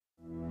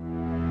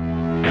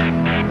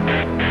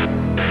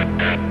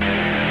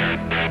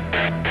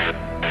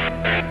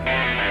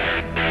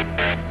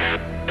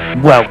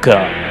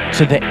Welcome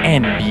to the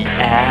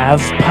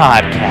NBAV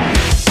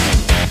podcast.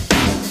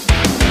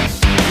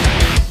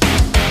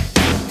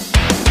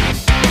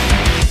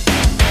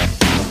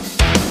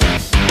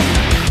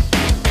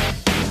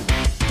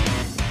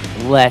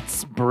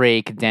 Let's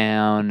break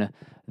down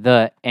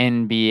the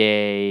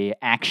NBA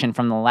action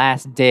from the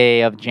last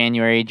day of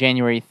January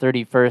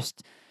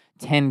 31st.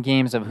 10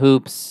 games of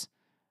hoops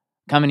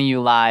coming to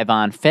you live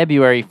on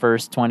February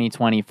 1st,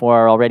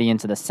 2024, already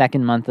into the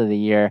second month of the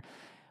year.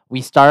 We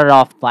started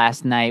off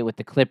last night with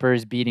the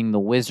Clippers beating the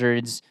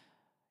Wizards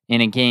in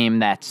a game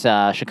that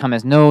should come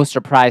as no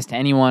surprise to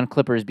anyone.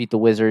 Clippers beat the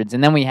Wizards.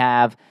 And then we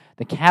have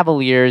the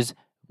Cavaliers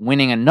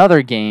winning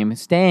another game,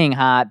 staying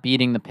hot,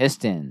 beating the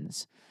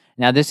Pistons.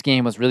 Now, this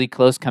game was really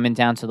close, coming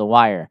down to the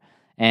wire.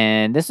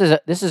 And this is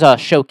a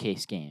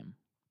showcase game.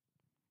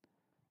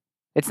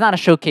 It's not a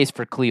showcase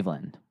for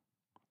Cleveland.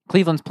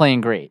 Cleveland's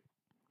playing great.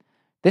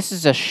 This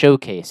is a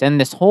showcase. And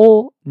this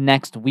whole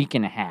next week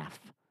and a half,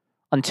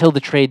 until the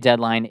trade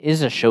deadline,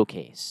 is a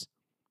showcase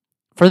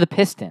for the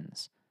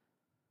Pistons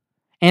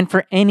and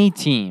for any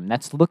team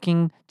that's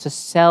looking to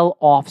sell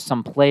off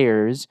some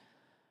players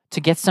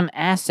to get some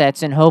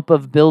assets in hope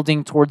of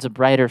building towards a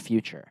brighter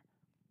future.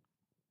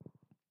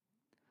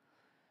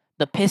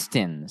 The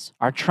Pistons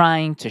are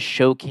trying to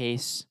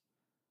showcase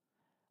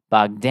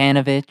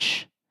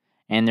Bogdanovich,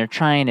 and they're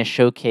trying to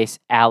showcase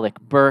Alec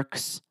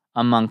Burks,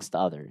 amongst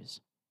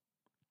others.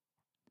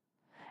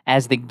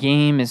 As the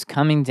game is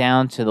coming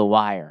down to the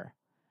wire,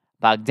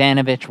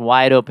 Bogdanovich,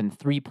 wide open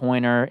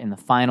three-pointer in the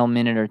final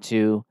minute or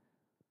two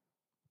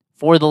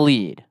for the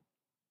lead.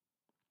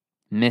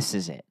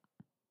 Misses it.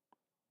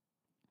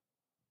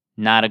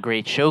 Not a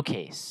great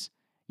showcase.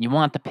 You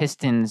want the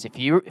Pistons, if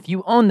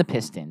you own the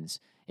Pistons,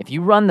 if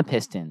you run the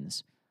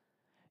Pistons,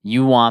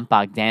 you want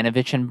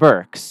Bogdanovich and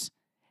Burks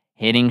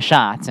hitting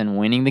shots and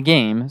winning the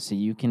game so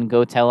you can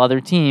go tell other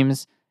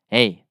teams,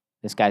 hey,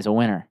 this guy's a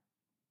winner.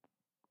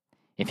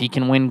 If he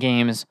can win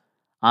games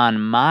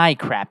on my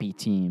crappy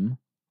team,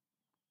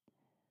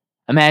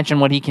 imagine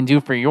what he can do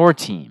for your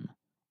team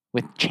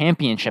with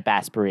championship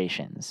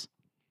aspirations.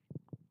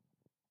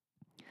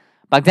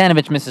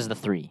 Bogdanovich misses the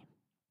three.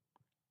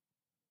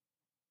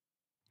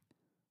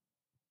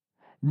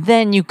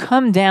 Then you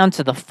come down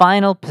to the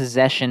final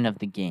possession of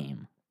the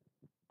game.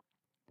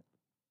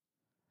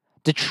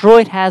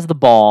 Detroit has the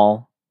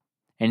ball,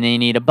 and they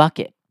need a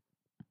bucket.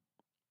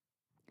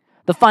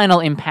 The final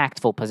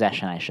impactful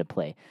possession, I should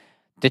play.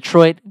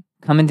 Detroit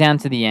coming down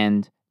to the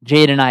end.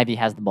 Jaden Ivey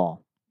has the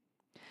ball.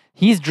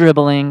 He's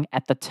dribbling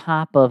at the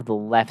top of the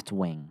left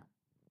wing.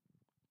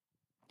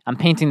 I'm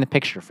painting the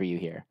picture for you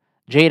here.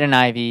 Jaden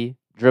Ivey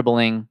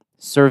dribbling,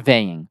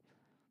 surveying.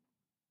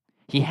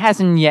 He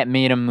hasn't yet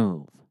made a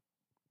move.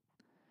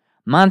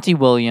 Monty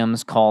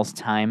Williams calls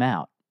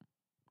timeout.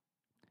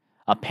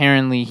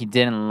 Apparently, he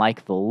didn't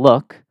like the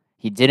look.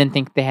 He didn't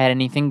think they had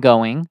anything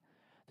going.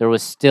 There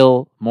was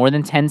still more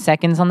than 10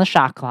 seconds on the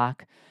shot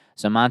clock.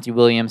 So Monty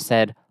Williams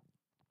said,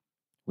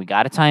 we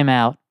got a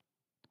timeout.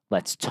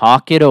 Let's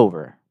talk it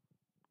over.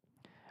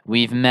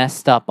 We've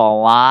messed up a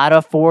lot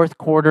of fourth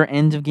quarter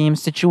end of game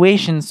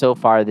situations so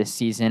far this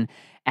season,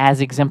 as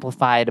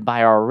exemplified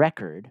by our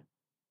record.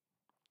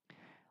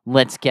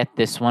 Let's get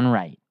this one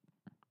right.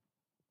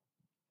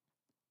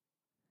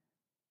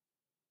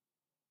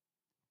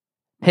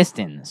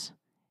 Pistons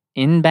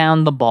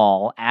inbound the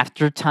ball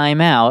after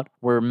timeout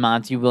where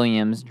Monty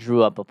Williams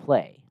drew up a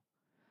play.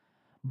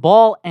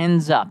 Ball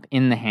ends up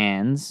in the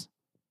hands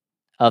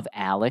of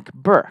Alec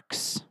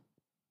Burks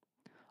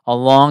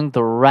along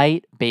the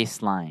right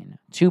baseline,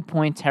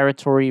 2-point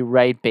territory,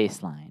 right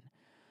baseline.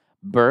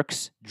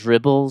 Burks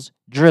dribbles,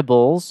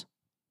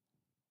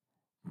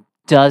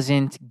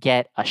 doesn't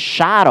get a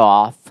shot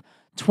off,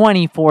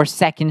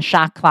 24-second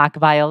shot clock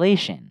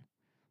violation.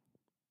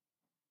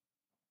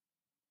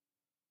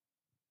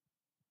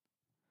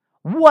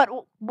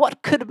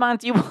 What could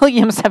Monty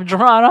Williams have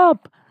drawn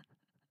up?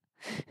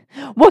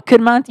 What could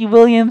Monty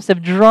Williams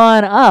have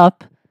drawn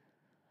up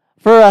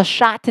for a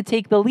shot to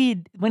take the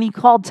lead when he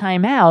called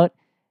timeout?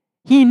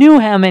 He knew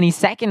how many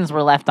seconds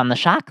were left on the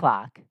shot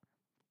clock.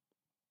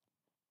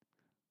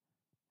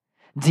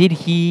 Did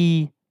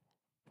he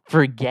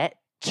forget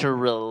to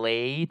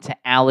relay to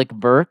Alec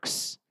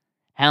Burks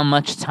how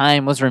much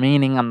time was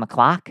remaining on the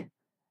clock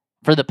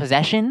for the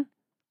possession?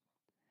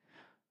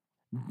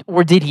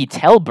 Or did he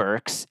tell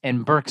Burks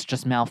and Burks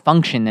just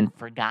malfunctioned and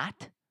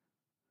forgot?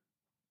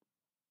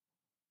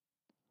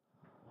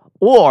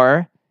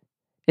 Or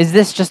is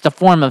this just a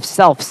form of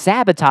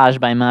self-sabotage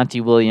by Monty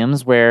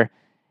Williams where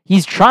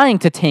he's trying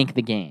to tank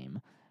the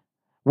game?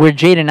 Where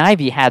Jaden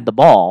Ivey had the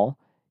ball,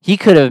 he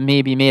could have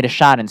maybe made a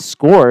shot and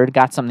scored,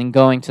 got something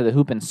going to the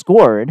hoop and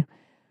scored.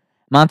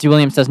 Monty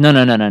Williams says, no.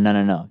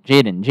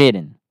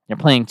 Jaden, you're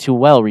playing too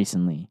well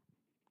recently.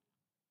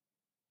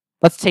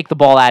 Let's take the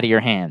ball out of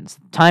your hands.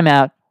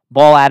 Timeout,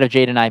 ball out of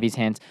Jaden Ivey's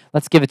hands.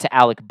 Let's give it to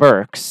Alec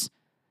Burks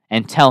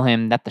and tell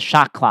him that the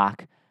shot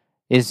clock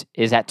is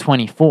at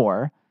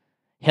 24.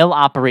 He'll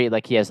operate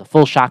like he has a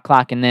full shot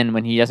clock, and then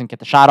when he doesn't get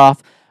the shot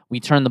off, we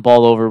turn the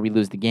ball over, we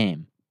lose the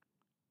game.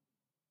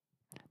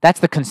 That's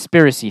the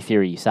conspiracy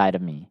theory side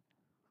of me.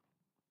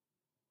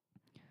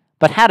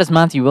 But how does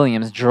Monty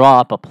Williams draw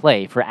up a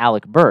play for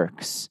Alec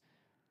Burks?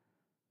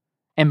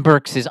 And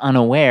Burks is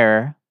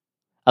unaware,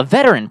 a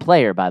veteran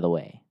player, by the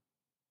way.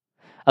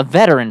 A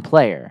veteran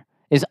player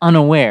is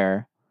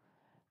unaware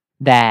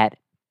that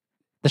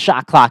the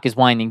shot clock is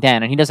winding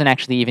down and he doesn't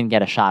actually even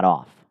get a shot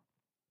off.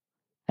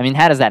 I mean,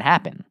 how does that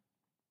happen?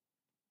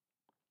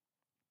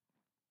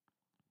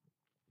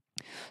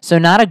 So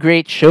not a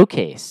great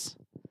showcase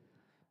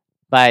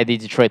by the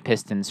Detroit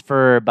Pistons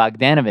for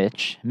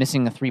Bogdanovich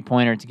missing a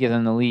three-pointer to give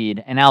them the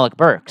lead, and Alec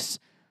Burks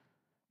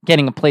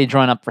getting a play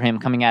drawn up for him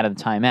coming out of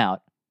the timeout,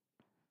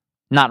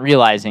 not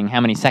realizing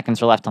how many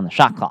seconds are left on the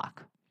shot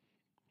clock.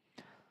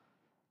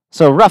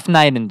 So rough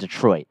night in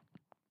Detroit.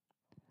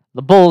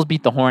 The Bulls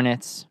beat the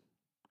Hornets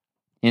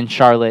in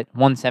Charlotte,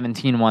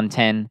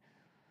 117-110.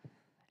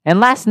 And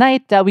last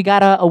night, we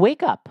got a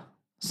wake-up.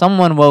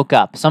 Someone woke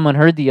up. Someone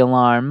heard the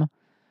alarm.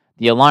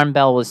 The alarm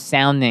bell was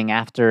sounding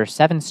after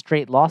 7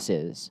 straight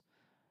losses.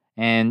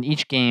 And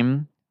each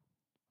game,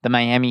 the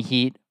Miami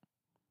Heat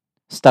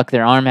stuck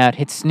their arm out,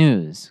 hit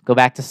snooze, go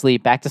back to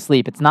sleep, back to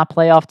sleep. It's not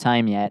playoff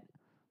time yet.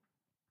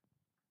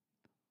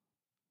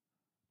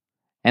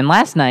 And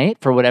last night,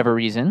 for whatever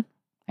reason,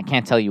 I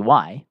can't tell you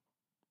why,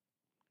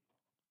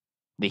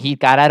 the Heat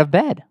got out of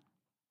bed.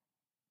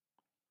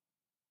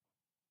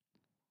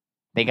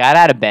 They got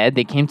out of bed,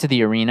 they came to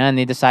the arena, and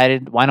they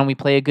decided, why don't we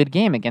play a good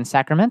game against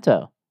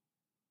Sacramento?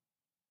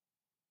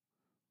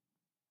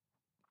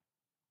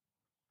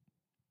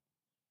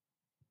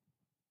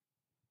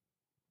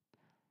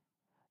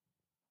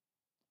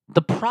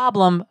 The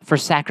problem for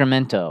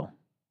Sacramento,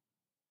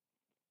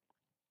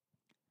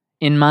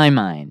 in my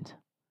mind,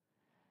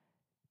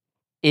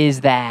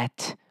 is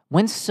that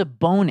when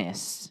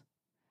Sabonis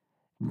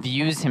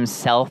views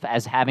himself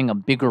as having a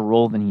bigger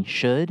role than he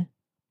should,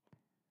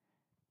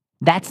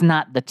 that's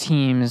not the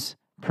team's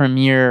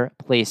premier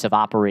place of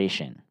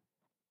operation.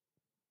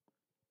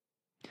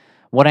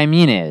 What I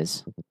mean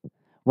is,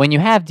 when you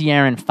have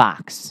De'Aaron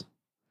Fox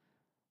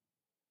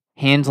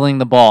handling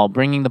the ball,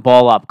 bringing the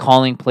ball up,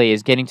 calling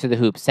plays, getting to the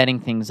hoop, setting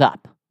things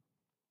up,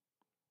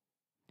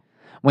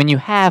 when you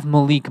have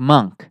Malik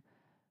Monk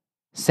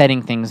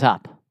setting things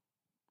up,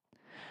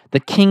 the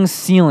Kings'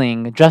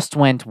 ceiling just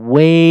went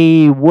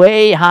way,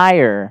 way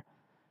higher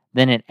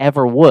than it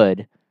ever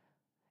would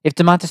if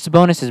Domantas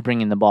Sabonis is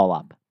bringing the ball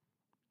up.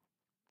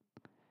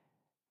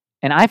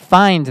 And I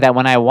find that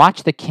when I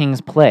watch the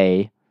Kings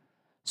play,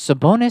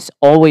 Sabonis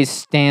always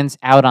stands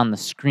out on the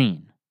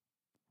screen.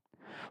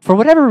 For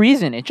whatever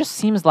reason, it just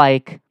seems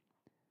like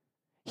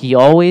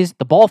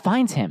the ball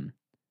finds him.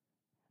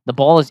 The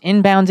ball is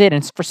inbounded,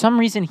 and for some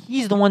reason,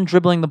 he's the one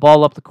dribbling the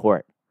ball up the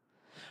court.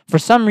 For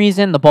some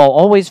reason, the ball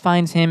always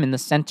finds him in the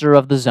center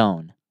of the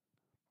zone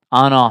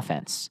on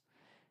offense.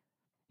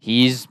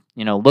 He's,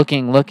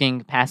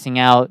 looking, passing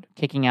out,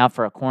 kicking out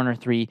for a corner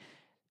three.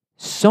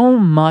 So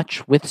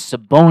much with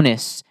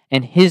Sabonis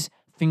and his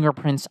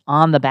fingerprints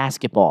on the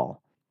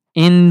basketball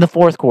in the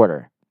fourth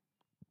quarter.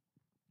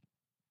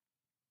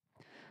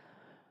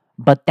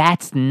 But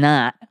that's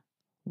not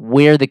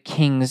where the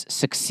Kings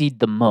succeed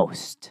the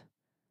most.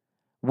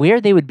 Where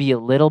they would be a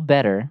little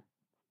better,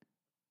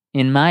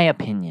 in my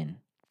opinion,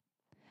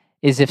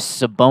 is if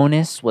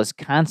Sabonis was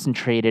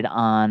concentrated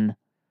on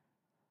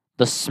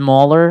the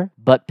smaller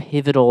but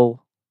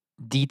pivotal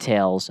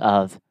details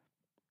of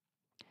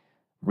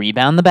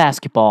rebound the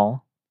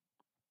basketball,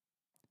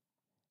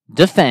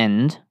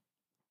 defend,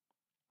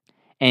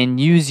 and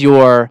use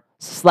your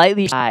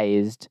slightly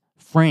sized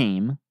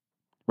frame,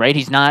 right?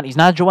 He's not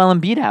Joel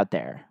Embiid out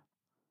there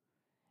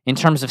in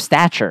terms of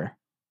stature.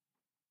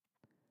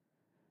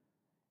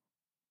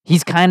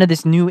 He's kind of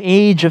this new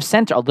age of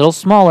center, a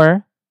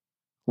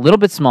little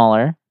bit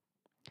smaller,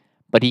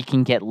 but he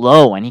can get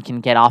low and he can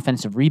get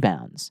offensive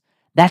rebounds.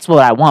 That's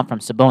what I want from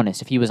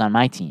Sabonis if he was on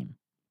my team.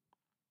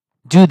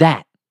 Do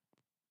that.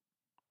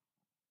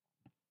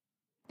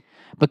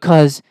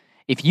 Because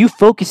if you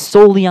focus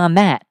solely on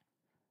that,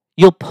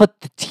 you'll put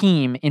the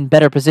team in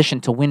better position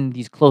to win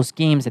these close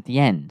games at the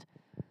end.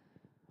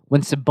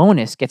 When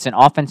Sabonis gets an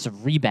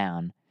offensive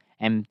rebound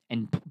and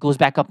goes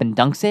back up and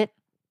dunks it,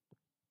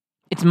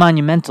 it's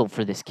monumental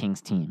for this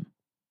Kings team.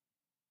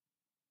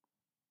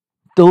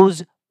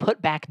 Those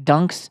putback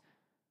dunks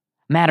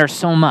matter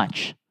so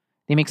much.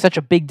 They make such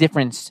a big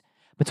difference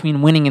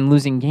between winning and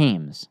losing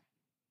games.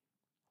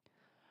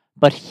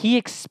 But he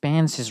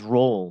expands his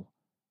role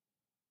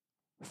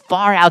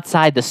far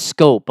outside the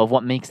scope of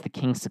what makes the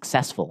Kings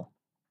successful.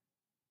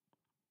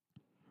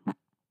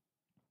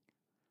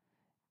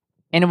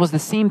 And it was the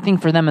same thing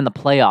for them in the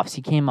playoffs.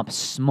 He came up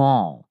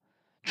small,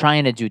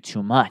 trying to do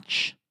too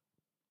much.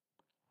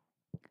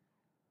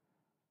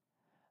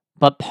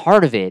 But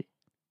part of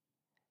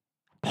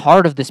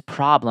this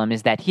problem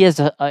is that he has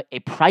a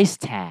price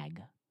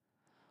tag,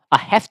 a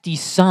hefty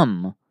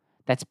sum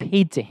that's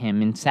paid to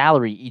him in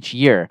salary each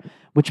year,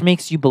 which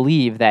makes you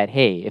believe that,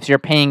 hey, if you're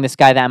paying this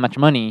guy that much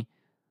money,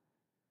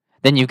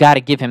 then you got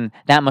to give him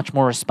that much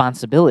more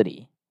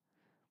responsibility.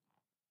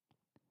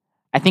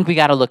 I think we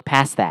got to look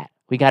past that.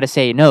 We got to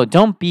say, no,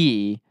 don't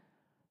be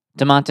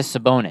Domantas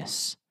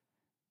Sabonis.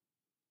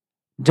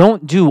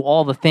 Don't do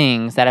all the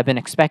things that have been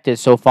expected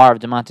so far of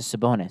Domantas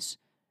Sabonis.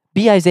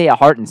 Be Isaiah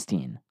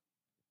Hartenstein.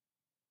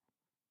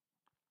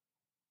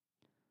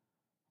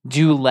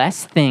 Do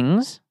less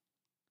things,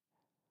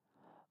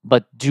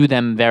 but do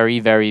them very,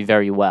 very,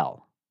 very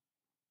well.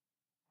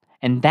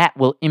 And that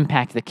will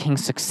impact the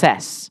Kings'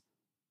 success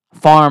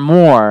far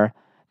more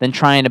than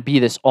trying to be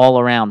this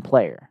all-around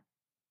player.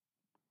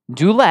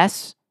 Do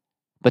less,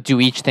 but do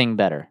each thing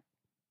better.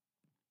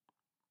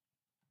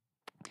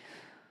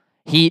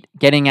 Heat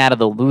getting out of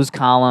the lose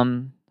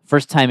column.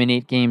 First time in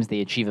 8 games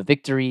they achieve a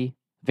victory.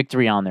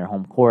 Victory on their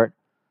home court.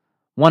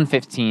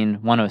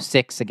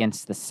 115-106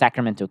 against the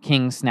Sacramento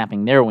Kings,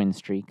 snapping their win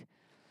streak.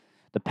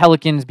 The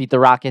Pelicans beat the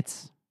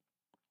Rockets.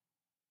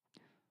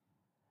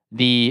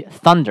 The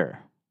Thunder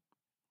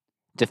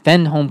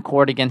defend home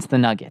court against the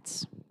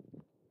Nuggets.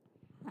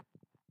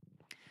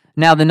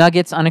 Now, the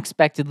Nuggets,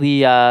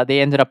 unexpectedly,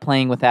 they ended up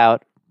playing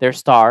without their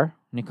star,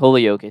 Nikola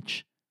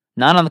Jokic.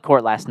 Not on the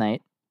court last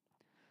night.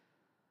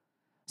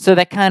 So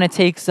that kind of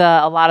takes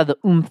a lot of the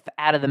oomph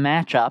out of the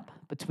matchup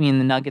between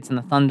the Nuggets and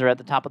the Thunder at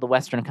the top of the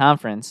Western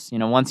Conference.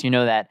 Once you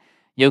know that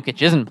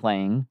Jokic isn't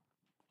playing.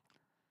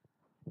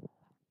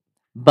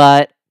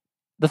 But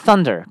the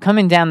Thunder,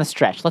 coming down the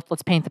stretch.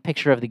 Let's paint the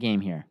picture of the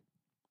game here.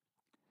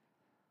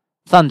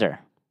 Thunder,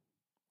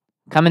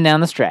 coming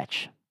down the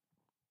stretch.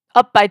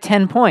 Up by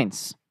 10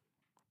 points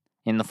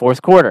in the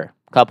fourth quarter.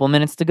 Couple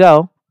minutes to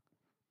go.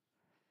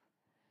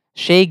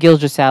 Shai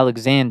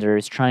Gilgeous-Alexander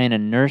is trying to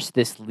nurse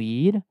this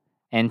lead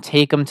and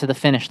take them to the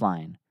finish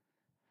line,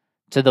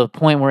 to the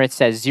point where it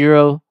says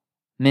 0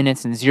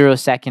 minutes and 0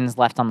 seconds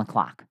left on the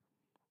clock.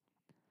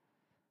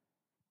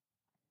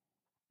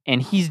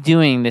 And he's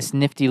doing this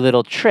nifty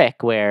little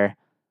trick where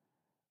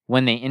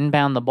when they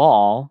inbound the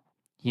ball,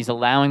 he's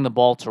allowing the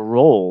ball to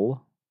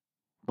roll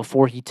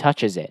before he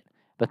touches it.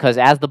 Because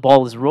as the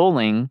ball is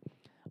rolling,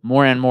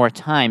 more and more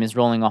time is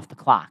rolling off the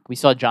clock. We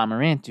saw John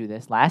Morant do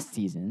this last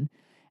season,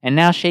 and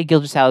now Shai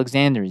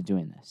Gilgeous-Alexander is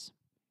doing this.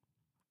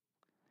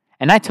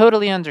 And I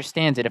totally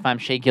understand it if I'm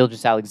Shai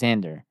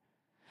Gilgeous-Alexander.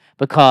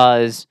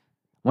 Because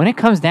when it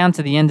comes down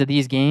to the end of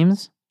these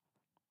games,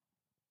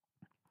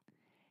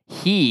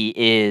 he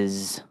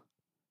is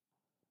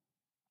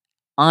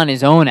on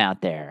his own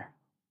out there.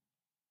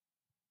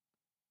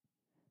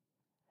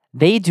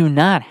 They do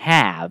not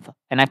have,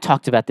 and I've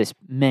talked about this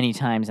many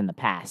times in the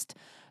past,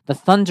 the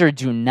Thunder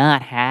do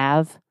not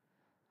have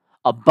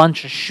a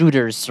bunch of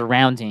shooters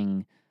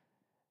surrounding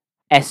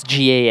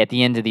SGA at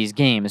the end of these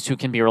games who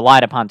can be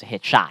relied upon to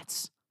hit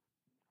shots.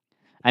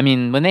 I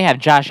mean, when they have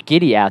Josh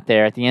Giddey out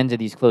there at the end of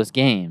these close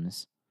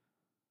games,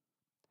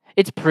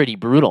 it's pretty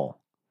brutal.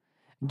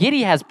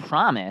 Giddey has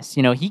promise.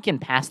 He can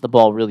pass the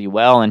ball really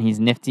well, and he's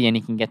nifty, and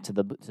he can get to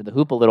the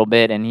hoop a little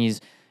bit, and he's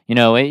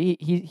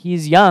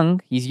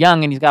young. He's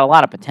young, and he's got a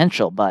lot of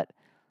potential, but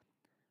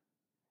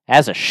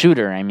as a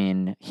shooter, I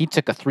mean, he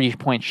took a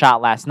 3-point shot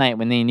last night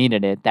when they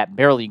needed it that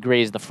barely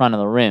grazed the front of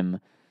the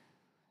rim.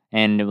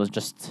 And it was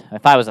just,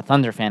 if I was a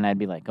Thunder fan, I'd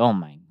be like, oh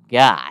my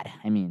God.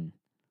 I mean,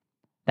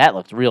 that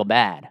looked real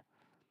bad.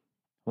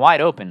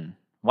 Wide open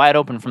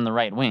from the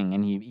right wing,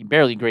 and he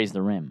barely grazed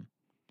the rim.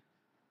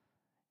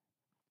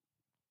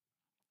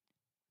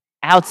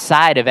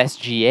 Outside of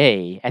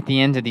SGA, at the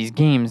end of these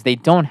games, they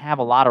don't have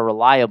a lot of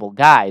reliable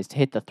guys to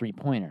hit the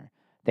three-pointer.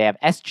 They have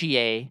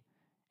SGA,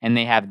 and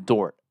they have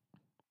Dort.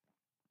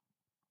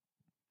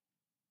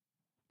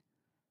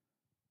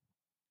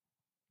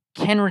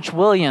 Kenrich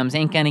Williams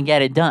ain't going to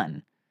get it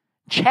done.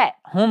 Chet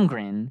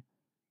Holmgren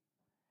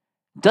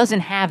doesn't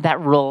have that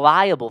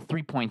reliable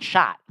three-point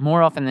shot.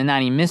 More often than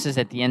not, he misses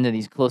at the end of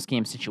these close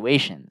game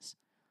situations.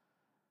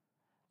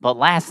 But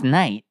last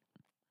night,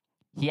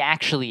 he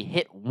actually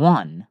hit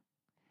one,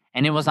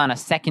 and it was on a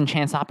second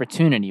chance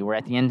opportunity where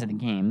at the end of the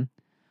game,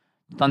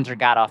 Thunder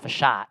got off a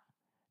shot.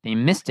 They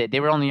missed it. They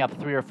were only up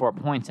 3 or 4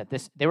 points at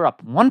this. They were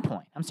up 1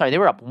 point. They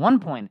were up 1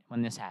 point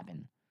when this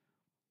happened.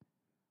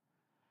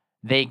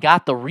 They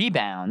got the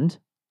rebound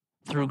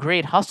through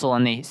great hustle,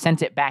 and they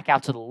sent it back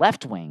out to the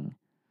left wing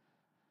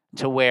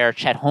to where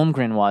Chet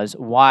Holmgren was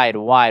wide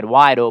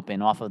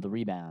open off of the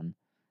rebound.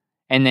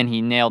 And then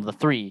he nailed the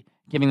three,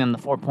 giving them the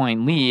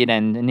 4-point lead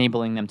and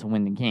enabling them to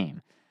win the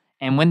game.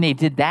 And when they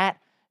did that,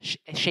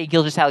 Shai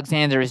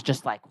Gilgeous-Alexander is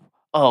just like,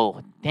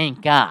 oh,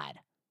 thank God.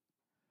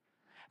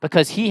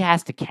 Because he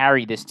has to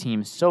carry this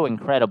team so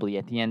incredibly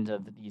at the end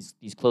of these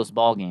close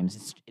ball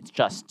games. It's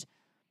just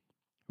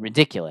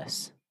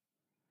ridiculous.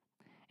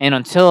 And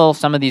until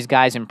some of these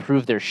guys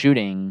improve their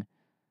shooting,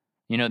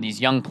 these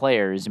young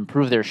players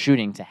improve their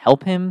shooting to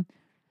help him,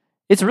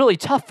 it's really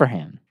tough for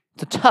him.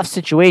 It's a tough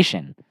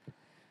situation.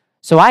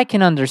 So I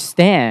can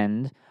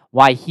understand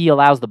why he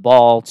allows the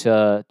ball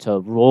to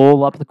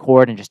roll up the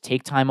court and just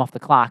take time off the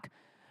clock.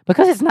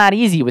 Because it's not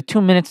easy with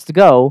 2 minutes to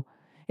go.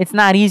 It's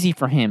not easy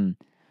for him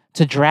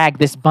to drag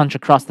this bunch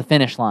across the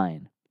finish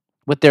line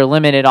with their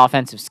limited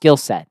offensive skill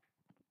set.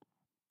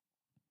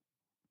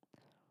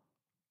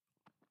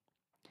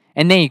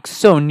 And they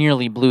so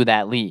nearly blew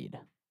that lead.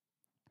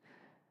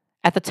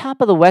 At the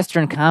top of the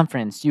Western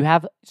Conference, you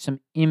have some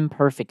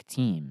imperfect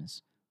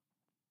teams.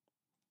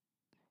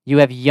 You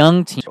have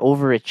young teams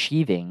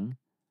overachieving,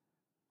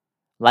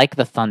 like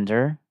the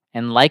Thunder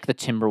and like the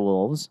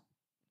Timberwolves.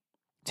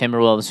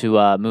 Timberwolves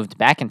who moved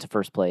back into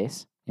first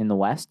place in the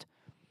West.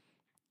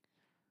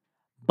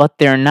 But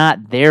they're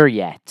not there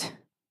yet.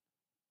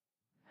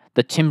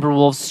 The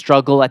Timberwolves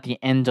struggle at the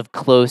end of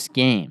close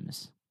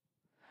games.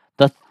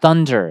 The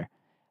Thunder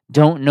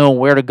don't know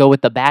where to go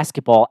with the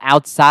basketball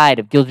outside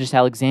of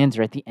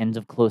Gilgeous-Alexander at the end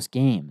of close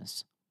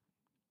games.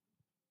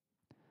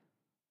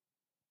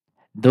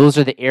 Those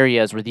are the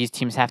areas where these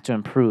teams have to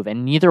improve,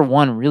 and neither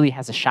one really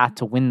has a shot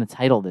to win the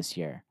title this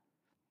year.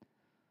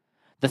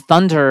 The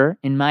Thunder,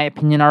 in my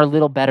opinion, are a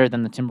little better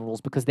than the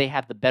Timberwolves because they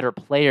have the better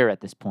player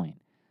at this point.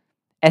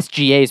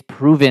 SGA's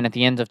proven at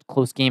the end of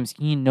close games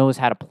he knows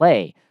how to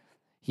play.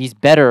 He's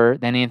better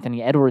than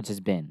Anthony Edwards has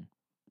been.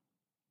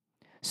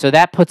 So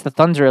that puts the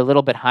Thunder a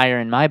little bit higher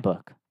in my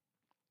book.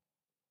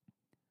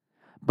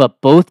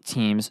 But both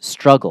teams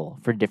struggle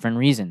for different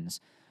reasons.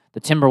 The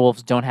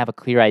Timberwolves don't have a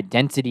clear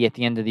identity at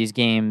the end of these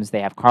games.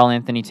 They have Karl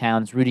Anthony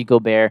Towns, Rudy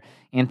Gobert,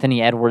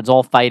 Anthony Edwards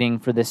all fighting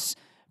for this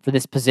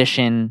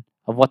position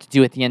of what to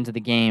do at the end of the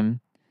game.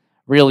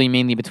 Really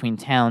mainly between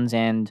Towns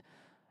and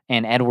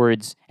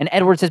Edwards. And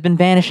Edwards has been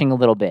vanishing a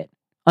little bit.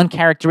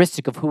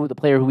 Uncharacteristic of the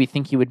player who we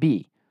think he would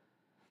be.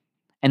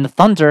 And the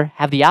Thunder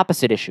have the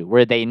opposite issue,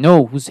 where they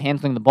know who's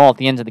handling the ball at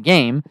the end of the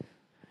game.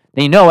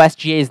 They know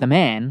SGA is the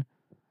man.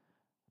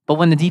 But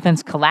when the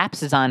defense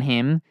collapses on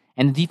him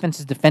and the defense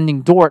is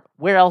defending Dort,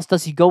 where else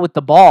does he go with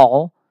the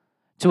ball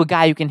to a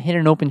guy who can hit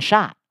an open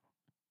shot?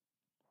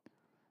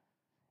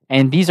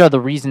 And these are the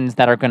reasons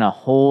that are going to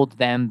hold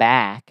them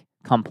back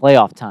come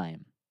playoff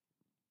time.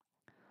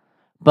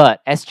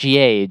 But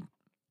SGA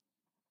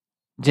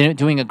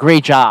doing a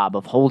great job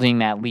of holding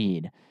that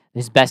lead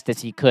as best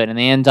as he could, and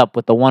they end up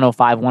with the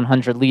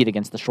 105-100 lead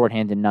against the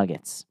shorthanded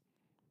Nuggets.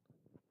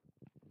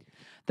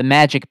 The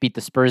Magic beat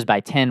the Spurs by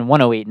 10,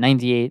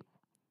 108-98.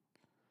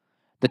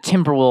 The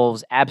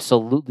Timberwolves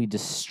absolutely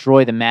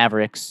destroy the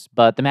Mavericks,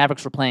 but the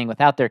Mavericks were playing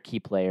without their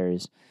key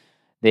players.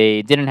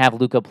 They didn't have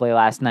Luka play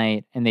last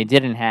night, and they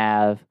didn't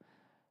have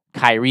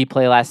Kyrie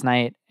play last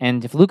night.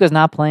 And if Luka's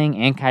not playing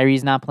and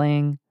Kyrie's not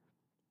playing,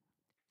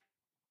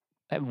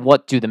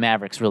 what do the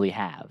Mavericks really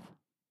have?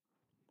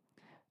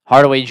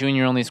 Hardaway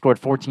Jr. only scored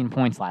 14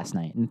 points last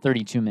night in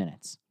 32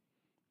 minutes.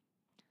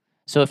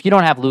 So if you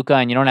don't have Luka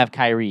and you don't have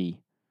Kyrie,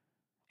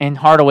 and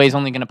Hardaway's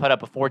only going to put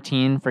up a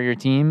 14 for your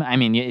team, I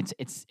mean,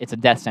 it's a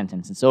death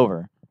sentence. It's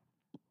over.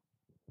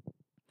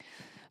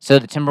 So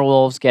the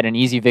Timberwolves get an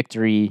easy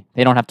victory.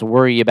 They don't have to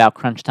worry about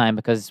crunch time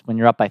because when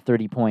you're up by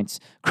 30 points,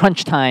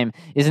 crunch time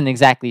isn't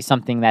exactly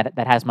something that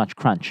has much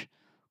crunch.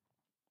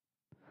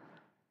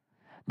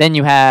 Then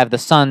you have the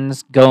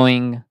Suns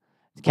going,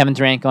 Kevin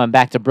Durant going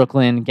back to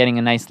Brooklyn, getting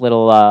a nice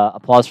little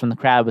applause from the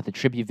crowd with a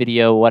tribute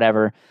video,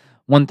 whatever.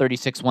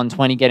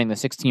 136-120, getting the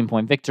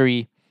 16-point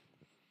victory.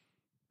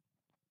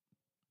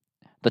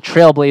 The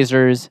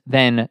Trailblazers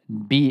then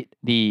beat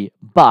the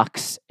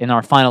Bucks in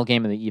our final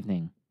game of the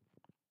evening.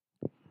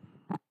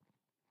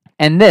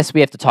 And this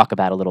we have to talk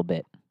about a little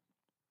bit.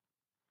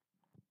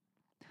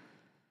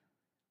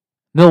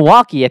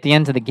 Milwaukee, at the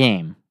end of the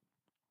game,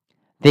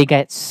 they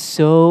get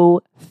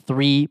so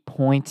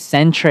three-point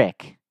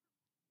centric.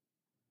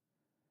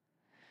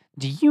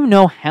 Do you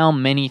know how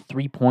many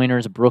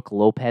three-pointers Brook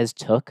Lopez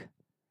took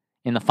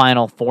in the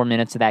final 4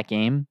 minutes of that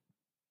game?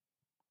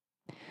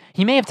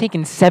 He may have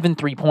taken 7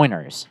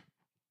 three-pointers.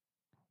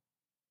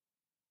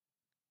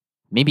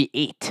 Maybe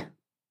 8.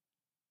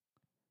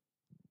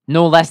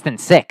 No less than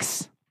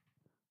 6.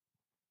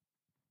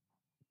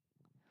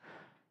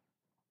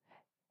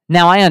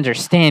 Now, I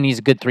understand he's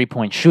a good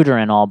three-point shooter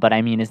and all, but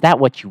I mean, is that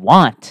what you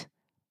want?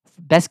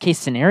 Best case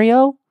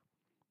scenario?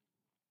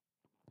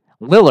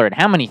 Lillard,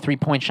 how many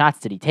three-point shots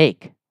did he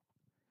take?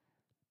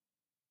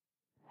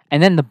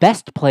 And then the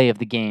best play of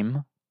the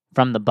game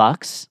from the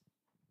Bucks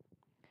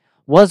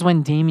was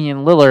when Damian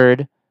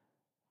Lillard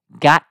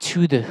got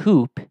to the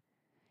hoop,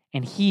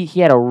 and he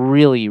had a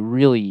really,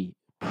 really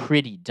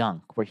pretty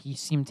dunk where he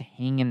seemed to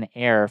hang in the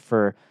air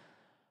for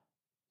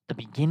the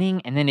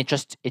beginning, and then it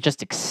just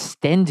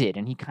extended,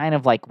 and he kind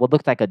of like what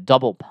looked like a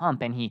double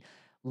pump, and he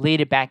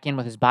laid it back in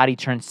with his body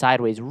turned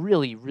sideways.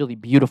 Really, really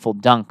beautiful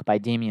dunk by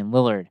Damian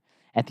Lillard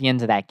at the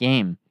end of that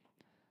game.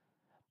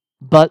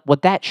 But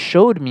what that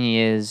showed me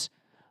is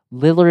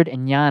Lillard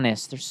and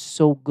Giannis, they're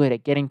so good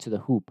at getting to the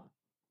hoop.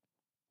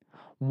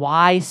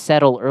 Why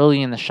settle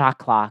early in the shot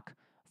clock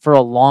for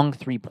a long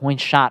three-point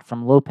shot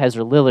from Lopez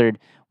or Lillard?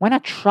 Why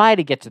not try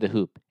to get to the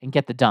hoop and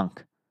get the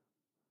dunk?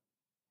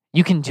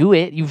 You can do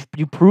it.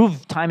 You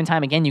prove time and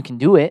time again you can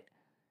do it.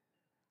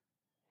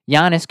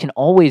 Giannis can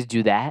always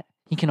do that.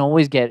 He can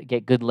always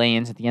get good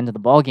lay-ins at the end of the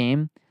ball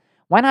game.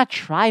 Why not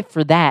try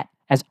for that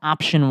as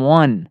option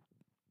 1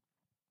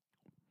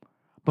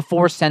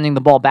 before sending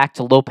the ball back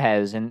to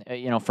Lopez and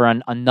for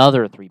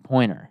another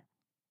three-pointer?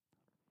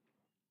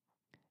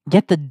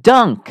 Get the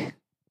dunk.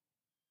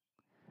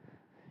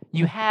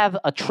 You have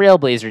a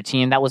Trailblazer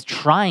team that was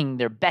trying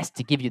their best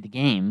to give you the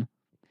game.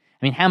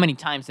 I mean, how many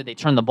times did they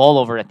turn the ball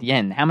over at the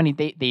end? How many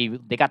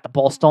they got the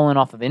ball stolen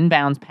off of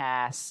inbounds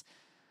pass?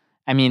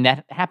 I mean,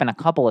 that happened a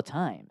couple of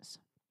times.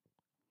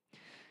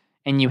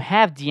 And you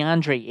have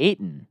DeAndre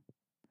Ayton,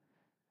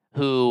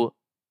 who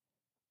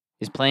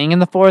is playing in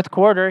the fourth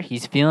quarter.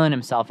 He's feeling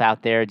himself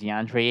out there.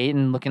 DeAndre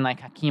Ayton looking like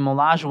Hakeem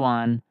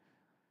Olajuwon.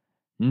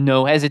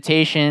 No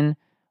hesitation.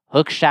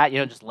 Hook shot,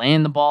 just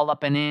laying the ball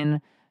up and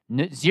in.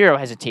 No, zero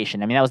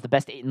hesitation. I mean, that was the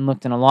best Ayton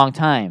looked in a long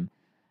time.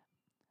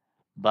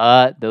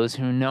 But those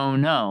who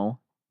know.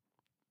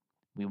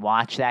 We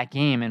watch that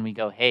game and we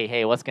go,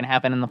 hey, what's going to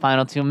happen in the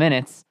final 2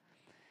 minutes?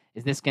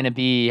 Is this going to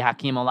be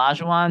Hakeem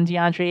Olajuwon,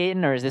 DeAndre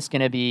Ayton, or is this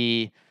going to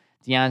be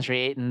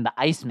DeAndre Ayton, the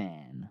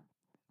Iceman?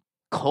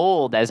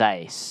 Cold as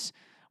ice,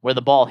 where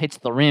the ball hits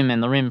the rim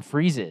and the rim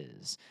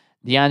freezes.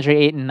 DeAndre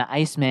Ayton, the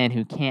Iceman,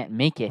 who can't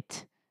make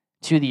it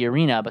to the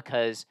arena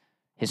because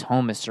his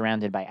home is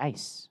surrounded by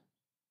ice.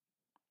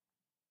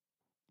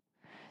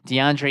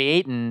 DeAndre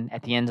Ayton,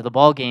 at the end of the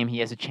ball game, he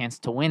has a chance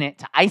to win it,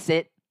 to ice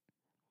it,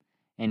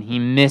 and he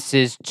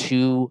misses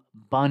 2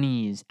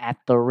 bunnies at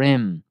the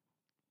rim.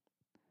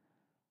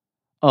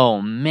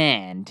 Oh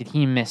man, did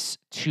he miss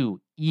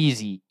 2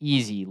 easy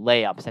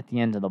layups at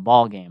the end of the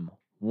ball game.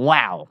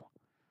 Wow.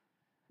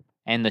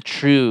 And the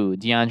true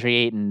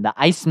DeAndre Ayton, the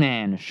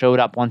Iceman, showed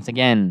up once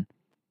again.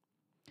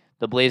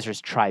 The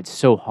Blazers tried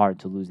so hard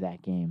to lose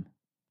that game.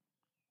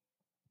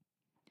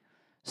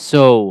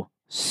 So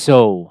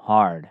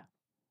hard.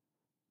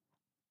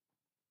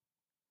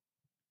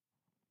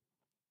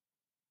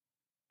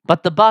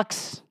 But the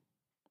Bucks,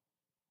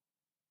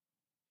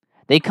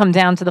 they come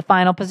down to the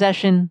final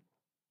possession.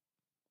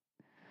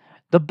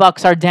 The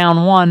Bucks are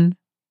down 1.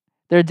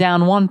 They're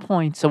down 1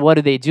 point. So what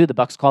do? The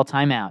Bucks call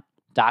timeout.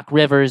 Doc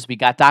Rivers, we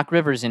got Doc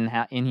Rivers in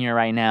here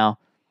right now.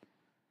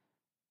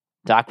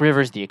 Doc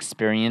Rivers, the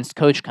experienced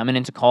coach, coming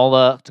in to call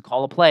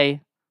a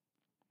play.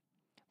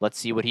 Let's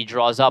see what he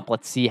draws up.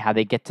 Let's see how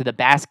they get to the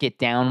basket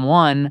down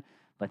 1.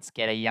 Let's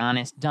get a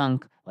Giannis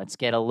dunk. Let's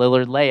get a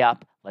Lillard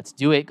layup. Let's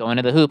do it. Go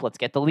into the hoop. Let's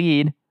get the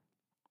lead.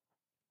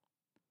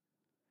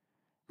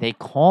 They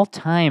call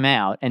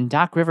timeout, and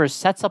Doc Rivers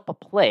sets up a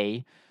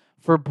play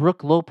for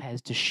Brook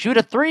Lopez to shoot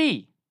a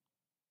 3.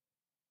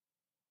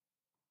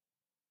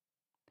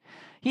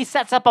 He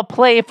sets up a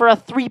play for a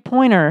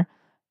 3-pointer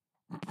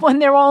when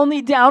they're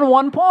only down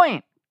 1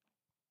 point.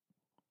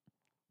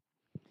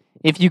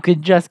 If you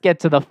could just get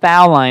to the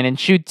foul line and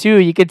shoot 2,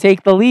 you could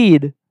take the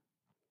lead.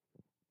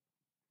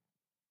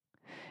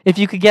 If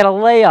you could get a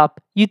layup,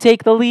 you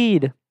take the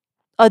lead.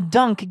 A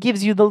dunk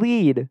gives you the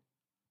lead.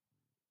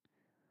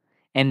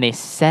 And they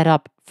set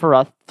up for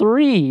a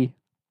 3.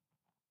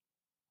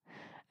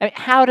 I mean,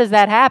 how does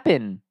that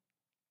happen?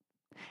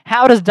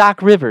 How does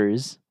Doc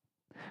Rivers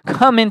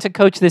come in to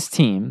coach this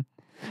team,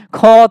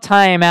 call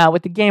timeout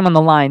with the game on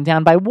the line,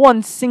 down by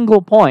 1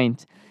 single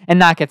point, and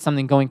not get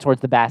something going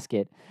towards the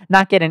basket,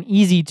 not get an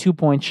easy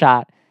 2-point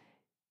shot?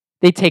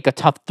 They take a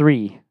tough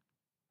 3.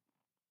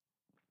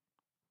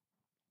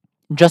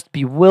 Just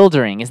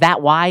bewildering. Is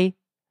that why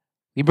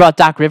we brought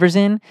Doc Rivers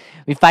in?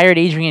 We fired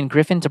Adrian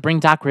Griffin to bring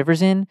Doc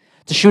Rivers in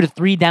to shoot a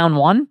 3 down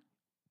 1?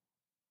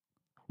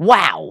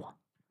 Wow.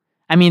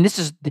 I mean,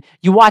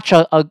 you watch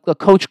a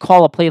coach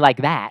call a play like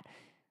that,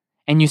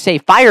 and you say,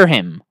 fire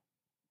him.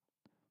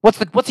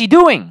 What's he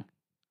doing?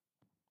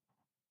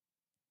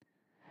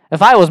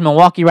 If I was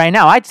Milwaukee right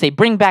now, I'd say,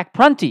 bring back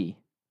Prunty.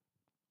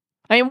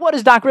 I mean, what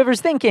is Doc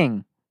Rivers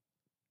thinking?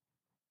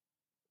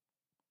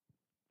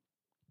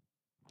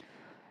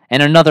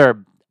 And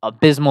another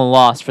abysmal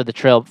loss for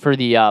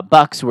the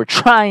Bucks, who were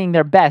trying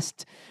their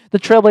best. The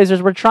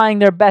Trailblazers were trying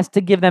their best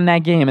to give them that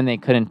game, and they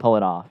couldn't pull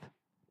it off.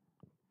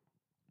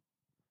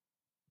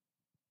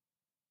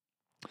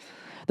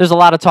 There's a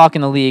lot of talk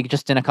in the league,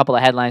 just in a couple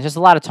of headlines. There's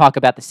a lot of talk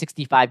about the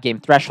 65-game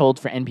threshold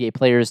for NBA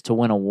players to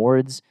win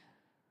awards.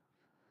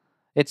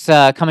 It's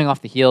coming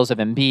off the heels of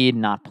Embiid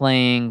not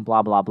playing,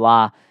 blah, blah,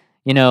 blah.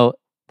 The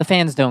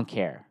fans don't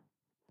care.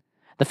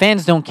 The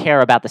fans don't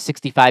care about the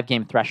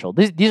 65-game threshold.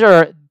 These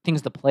are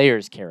things the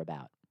players care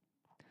about.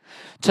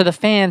 To the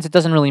fans, it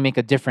doesn't really make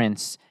a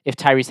difference if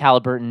Tyrese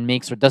Halliburton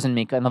makes or doesn't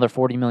make another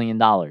 $40 million.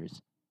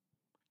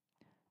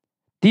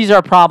 These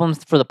are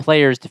problems for the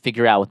players to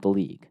figure out with the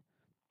league.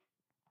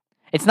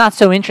 It's not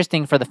so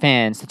interesting for the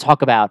fans to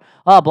talk about,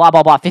 blah, blah,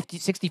 blah,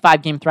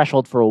 65-game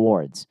threshold for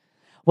awards.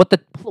 What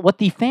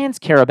the fans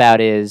care about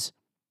is,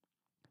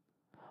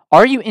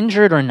 are you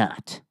injured or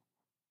not?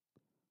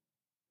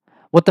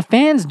 What the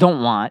fans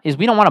don't want is,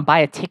 we don't want to buy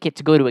a ticket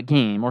to go to a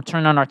game or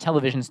turn on our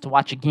televisions to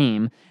watch a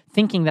game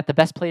thinking that the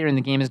best player in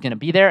the game is going to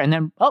be there, and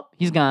then,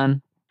 he's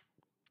gone.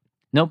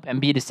 Nope,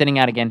 Embiid is sitting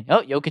out again.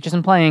 Jokic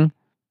isn't playing.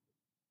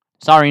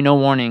 Sorry, no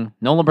warning.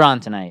 No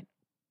LeBron tonight.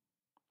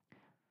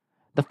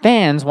 The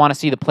fans want to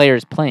see the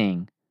players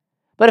playing.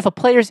 But if a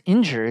player's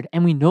injured,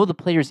 and we know the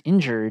player's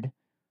injured,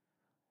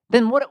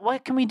 then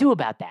what can we do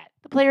about that?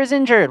 The player's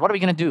injured. What are we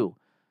going to do?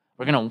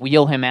 We're going to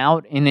wheel him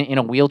out in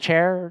a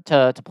wheelchair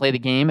to play the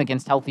game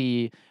against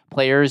healthy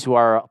players who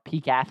are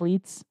peak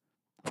athletes?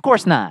 Of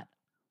course not.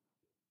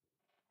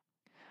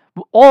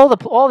 All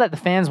that the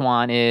fans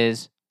want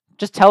is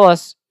just tell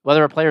us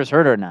whether a player's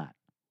hurt or not.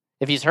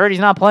 If he's hurt, he's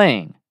not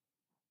playing.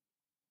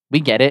 We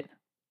get it.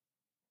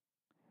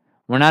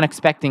 We're not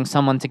expecting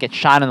someone to get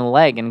shot in the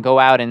leg and go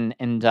out and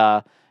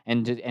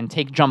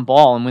take jump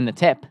ball and win the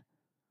tip.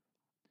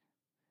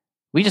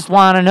 We just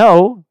want to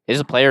know, is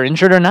a player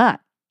injured or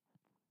not?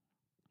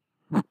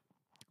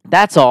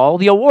 That's all.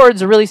 The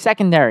awards are really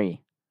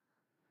secondary.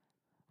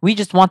 We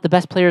just want the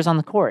best players on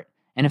the court.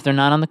 And if they're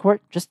not on the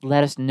court, just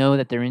let us know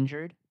that they're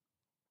injured.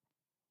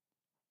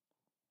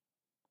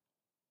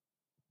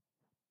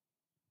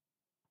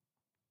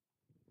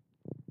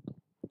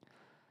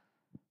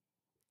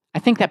 I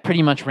think that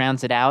pretty much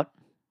rounds it out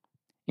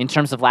in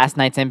terms of last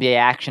night's NBA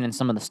action and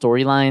some of the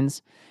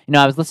storylines.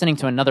 I was listening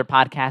to another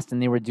podcast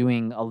and they were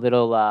doing a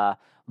little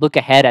look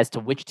ahead as to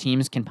which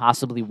teams can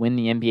possibly win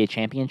the NBA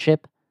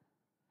championship.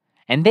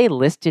 And they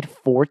listed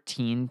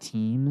 14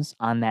 teams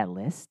on that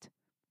list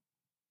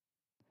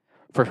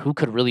for who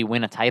could really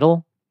win a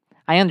title.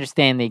 I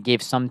understand they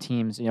gave some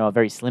teams, a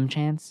very slim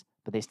chance,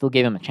 but they still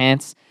gave them a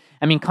chance.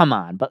 I mean, come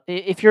on. But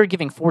if you're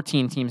giving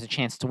 14 teams a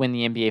chance to win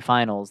the NBA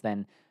Finals,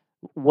 then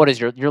what is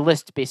your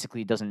list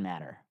basically doesn't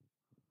matter.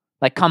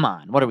 Like, come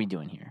on. What are we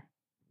doing here?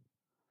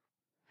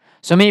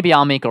 So maybe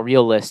I'll make a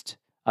real list,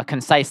 a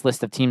concise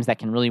list of teams that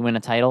can really win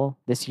a title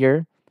this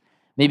year.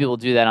 Maybe we'll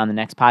do that on the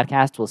next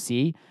podcast. We'll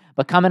see.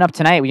 But coming up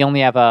tonight, we only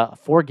have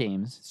 4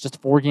 games. It's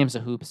just 4 games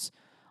of hoops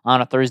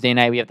on a Thursday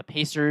night. We have the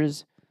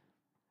Pacers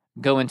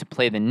going to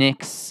play the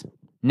Knicks.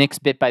 Knicks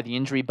bit by the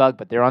injury bug,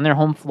 but they're on their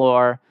home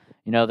floor.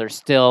 They're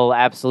still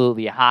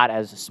absolutely hot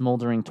as a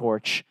smoldering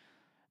torch.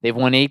 They've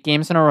won 8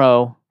 games in a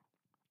row,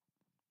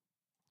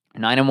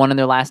 9-1 in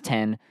their last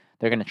 10.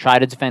 They're going to try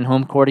to defend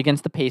home court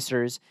against the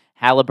Pacers.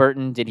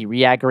 Halliburton, did he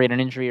re-aggravate an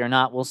injury or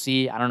not? We'll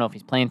see. I don't know if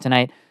he's playing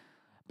tonight.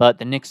 But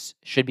the Knicks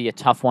should be a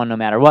tough one no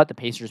matter what. The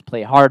Pacers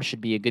play hard.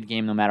 Should be a good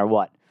game no matter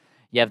what.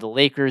 You have the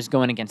Lakers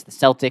going against the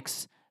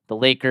Celtics. The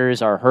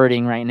Lakers are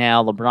hurting right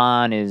now.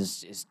 LeBron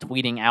is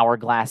tweeting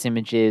hourglass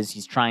images.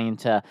 He's trying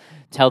to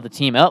tell the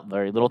team,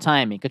 very little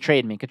time. Make a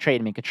trade, make a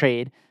trade, make a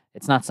trade.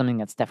 It's not something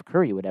that Steph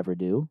Curry would ever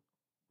do.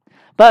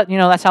 But,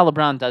 that's how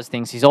LeBron does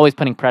things. He's always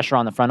putting pressure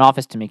on the front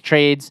office to make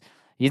trades.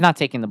 He's not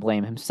taking the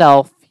blame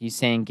himself. He's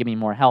saying, give me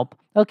more help.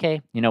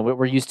 Okay,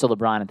 we're used to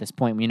LeBron at this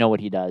point. We know what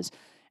he does.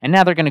 And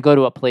now they're going to go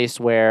to a place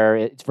where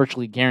it's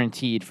virtually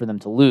guaranteed for them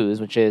to lose,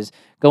 which is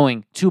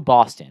going to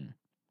Boston.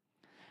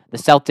 The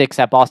Celtics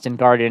at Boston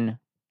Garden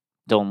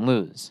don't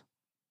lose.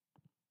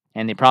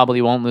 And they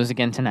probably won't lose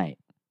again tonight.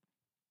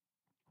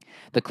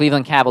 The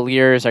Cleveland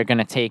Cavaliers are going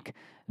to take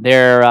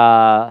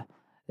their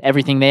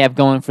everything they have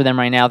going for them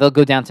right now. They'll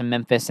go down to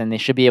Memphis, and they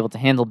should be able to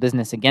handle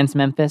business against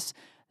Memphis.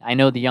 I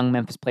know the young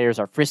Memphis players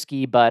are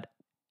frisky, but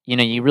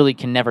you really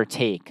can never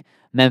take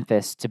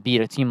Memphis to beat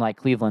a team like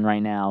Cleveland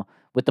right now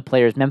with the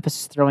players Memphis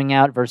is throwing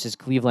out versus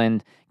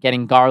Cleveland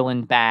getting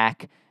Garland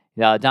back,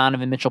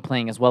 Donovan Mitchell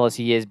playing as well as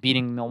he is,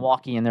 beating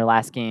Milwaukee in their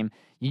last game.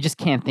 You just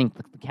can't think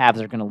the Cavs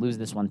are going to lose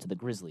this one to the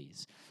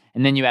Grizzlies.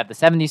 And then you have the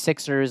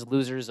 76ers,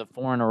 losers of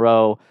 4 in a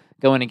row,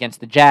 going against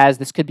the Jazz.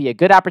 This could be a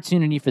good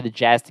opportunity for the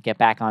Jazz to get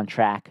back on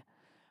track.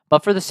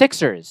 But for the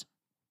Sixers,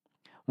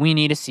 we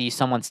need to see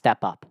someone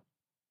step up.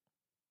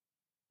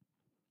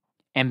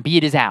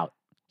 Embiid is out.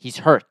 He's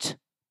hurt.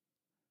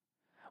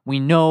 We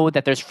know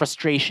that there's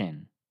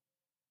frustration.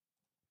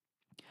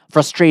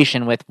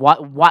 Frustration with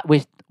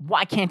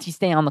why can't he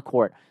stay on the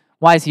court?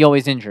 Why is he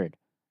always injured?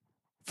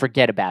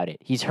 Forget about it.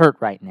 He's hurt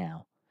right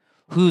now.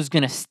 Who's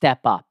going to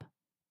step up?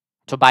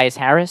 Tobias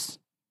Harris?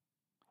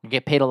 You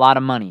get paid a lot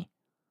of money.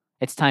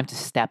 It's time to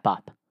step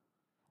up.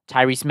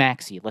 Tyrese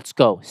Maxey, let's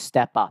go.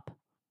 Step up.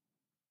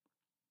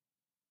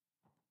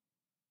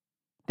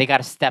 They got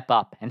to step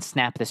up and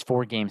snap this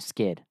 4-game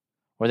skid,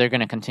 or they're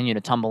going to continue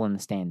to tumble in the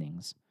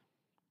standings.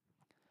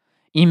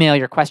 Email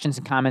your questions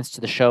and comments to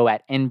the show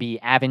at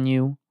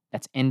NBAvenue.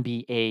 That's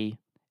NBAVENUE.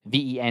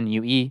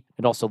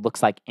 It also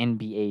looks like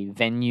NBA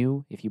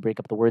Venue if you break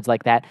up the words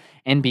like that.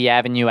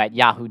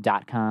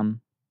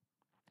 NBAvenue@yahoo.com.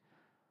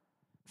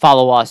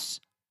 Follow us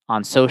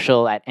on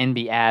social at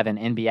NBAv and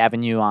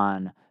NBAvenue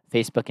on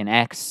Facebook and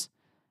X.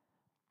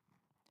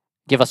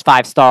 Give us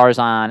 5 stars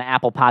on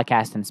Apple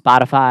Podcasts and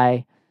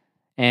Spotify.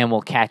 And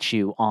we'll catch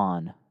you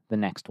on the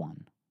next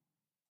one.